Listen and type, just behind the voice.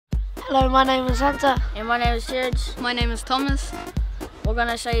Hello, my name is Hunter. And my name is Jared. My name is Thomas. We're going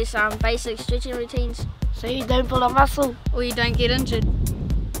to show you some basic stretching routines So you don't pull a muscle. Or you don't get injured.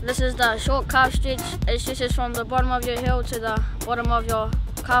 This is the short calf stretch. It stretches from the bottom of your heel to the bottom of your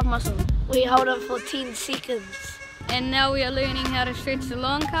calf muscle. We hold it for 10 seconds. And now we are learning how to stretch the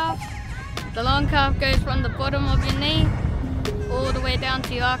long calf. The long calf goes from the bottom of your knee all the way down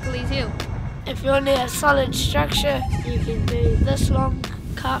to your Achilles heel. If you're near a solid structure, you can do this long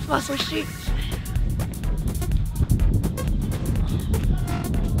calf muscle stretch.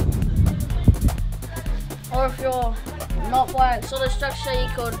 Or if you're not by a solid structure, you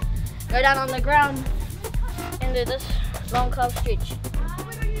could go down on the ground and do this long calf stretch.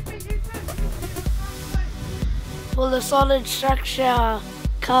 For the solid structure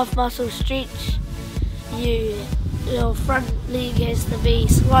calf muscle stretch, your front leg has to be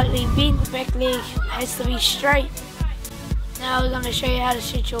slightly bent, back leg has to be straight. Now we're going to show you how to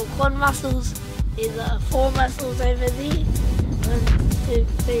stretch your quad muscles. There's 4 muscles over there. 1, 2,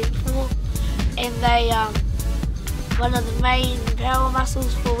 3, 4. And they one of the main power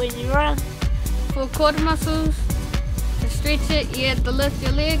muscles for when you run. For quad muscles, to stretch it, you have to lift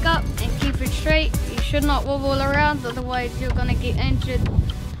your leg up and keep it straight. You should not wobble around, otherwise you're going to get injured,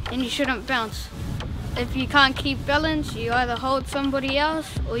 and you shouldn't bounce. If you can't keep balance, you either hold somebody else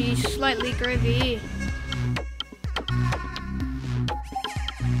or you slightly grab your ear.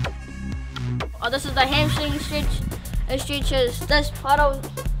 Oh, this is the hamstring stretch. It stretches this part of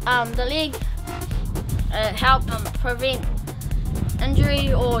the leg. It helps prevent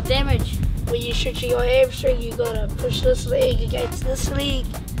injury or damage. When you're stretching your hamstring, you got to push this leg against this leg,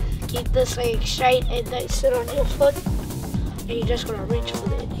 keep this leg straight and don't sit on your foot. And you just got to reach for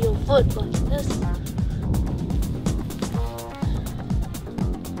your foot like this.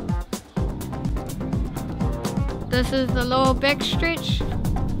 This is the lower back stretch.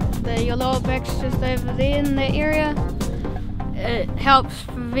 Your lower back's just over there in that area. It helps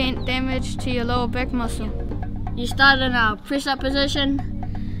prevent damage to your lower back muscle. You start in a press up position,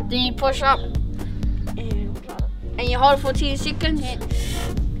 then you push up and you hold for 10 seconds,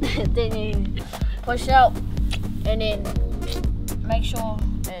 then you push out and then make sure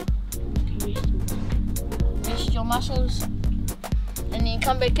that you rest your muscles and then you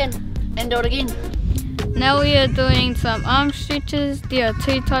come back in and do it again. Now we are doing some arm stretches. There are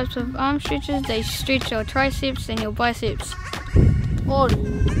 2 types of arm stretches. They stretch your triceps and your biceps. 1,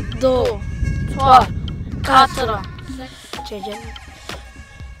 2, 3, 4.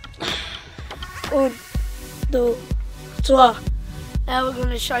 Un, dos, trois. Now we're going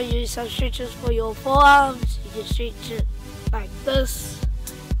to show you some stretches for your forearms. You can stretch it like this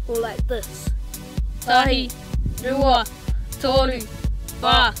or like this. Tahi, rua, toru,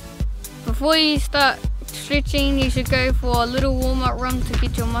 ba. Before you start stretching, you should go for a little warm-up run to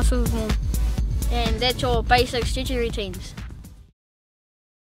get your muscles warm. And that's your basic stretching routines.